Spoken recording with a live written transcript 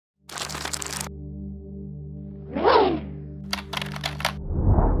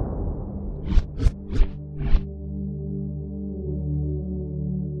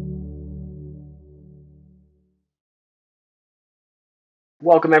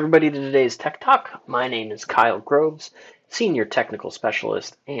Welcome everybody to today's Tech Talk. My name is Kyle Groves, Senior Technical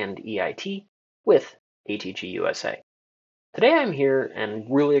Specialist and EIT with ATG USA. Today I'm here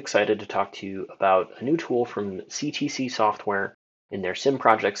and really excited to talk to you about a new tool from CTC Software in their Sim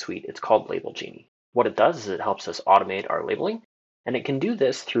Project suite. It's called Label Genie. What it does is it helps us automate our labeling, and it can do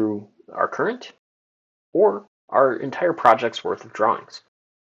this through our current or our entire project's worth of drawings.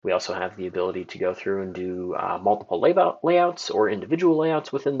 We also have the ability to go through and do multiple layouts or individual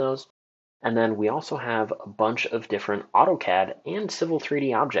layouts within those. And then we also have a bunch of different AutoCAD and Civil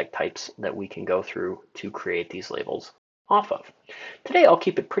 3D object types that we can go through to create these labels off of. Today I'll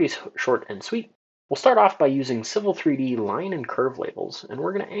keep it pretty short and sweet. We'll start off by using Civil 3D line and curve labels, and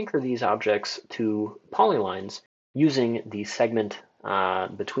we're going to anchor these objects to polylines using the segment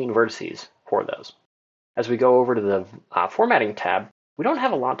between vertices for those. As we go over to the formatting tab, we don't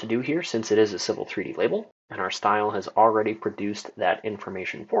have a lot to do here since it is a Civil 3D label, and our style has already produced that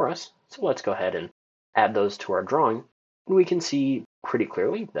information for us. So let's go ahead and add those to our drawing. And we can see pretty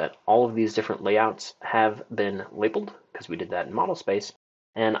clearly that all of these different layouts have been labeled because we did that in model space.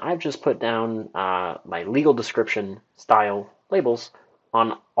 And I've just put down my legal description style labels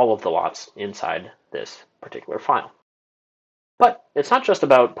on all of the lots inside this particular file. But it's not just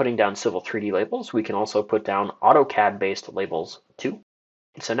about putting down Civil 3D labels. We can also put down Autocad-based labels too.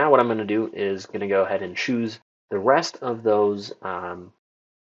 So now what I'm going to do is going to go ahead and choose the rest of those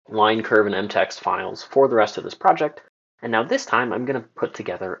line, curve, and mtext files for the rest of this project. And now this time I'm going to put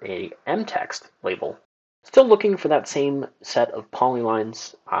together a mtext label. Still looking for that same set of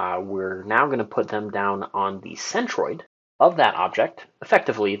polylines. We're now going to put them down on the centroid of that object,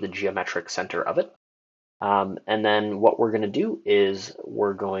 effectively the geometric center of it. And then what we're going to do is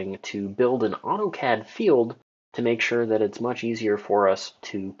we're going to build an AutoCAD field to make sure that it's much easier for us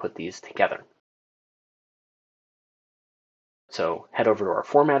to put these together. So head over to our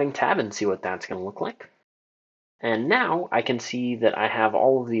formatting tab and see what that's going to look like. And now I can see that I have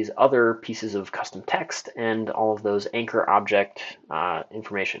all of these other pieces of custom text and all of those anchor object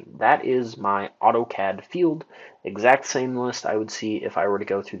information. That is my AutoCAD field, exact same list I would see if I were to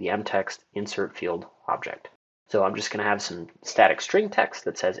go through the mtext insert field object. So I'm just going to have some static string text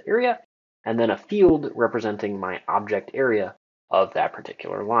that says area, and then a field representing my object area of that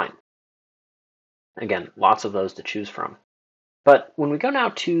particular line. Again, lots of those to choose from. But when we go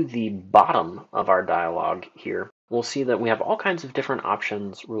now to the bottom of our dialog here, we'll see that we have all kinds of different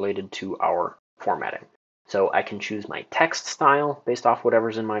options related to our formatting. So I can choose my text style based off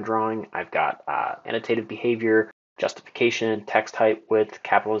whatever's in my drawing. I've got annotative behavior, justification, text height, width,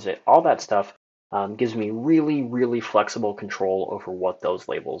 capitalization, all that stuff. Gives me really flexible control over what those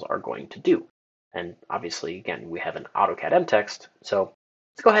labels are going to do. And obviously, again, we have an AutoCAD mtext, so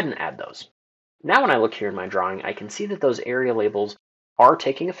let's go ahead and add those. Now when I look here in my drawing, I can see that those area labels are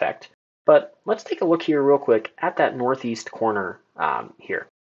taking effect, but let's take a look here real quick at that northeast corner here.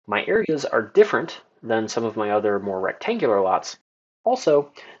 My areas are different than some of my other more rectangular lots.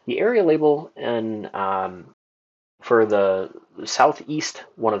 Also, the area label for the southeast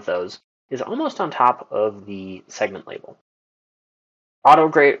one of those is almost on top of the segment label.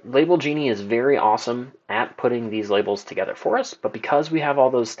 Label Genie is very awesome at putting these labels together for us, but because we have all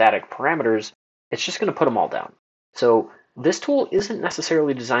those static parameters, it's just going to put them all down. So this tool isn't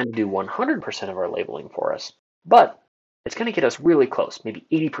necessarily designed to do 100% of our labeling for us, but it's going to get us really close, maybe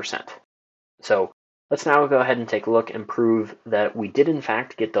 80%. So let's now go ahead and take a look and prove that we did in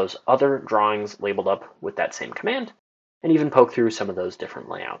fact get those other drawings labeled up with that same command, and even poke through some of those different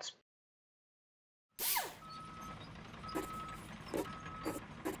layouts.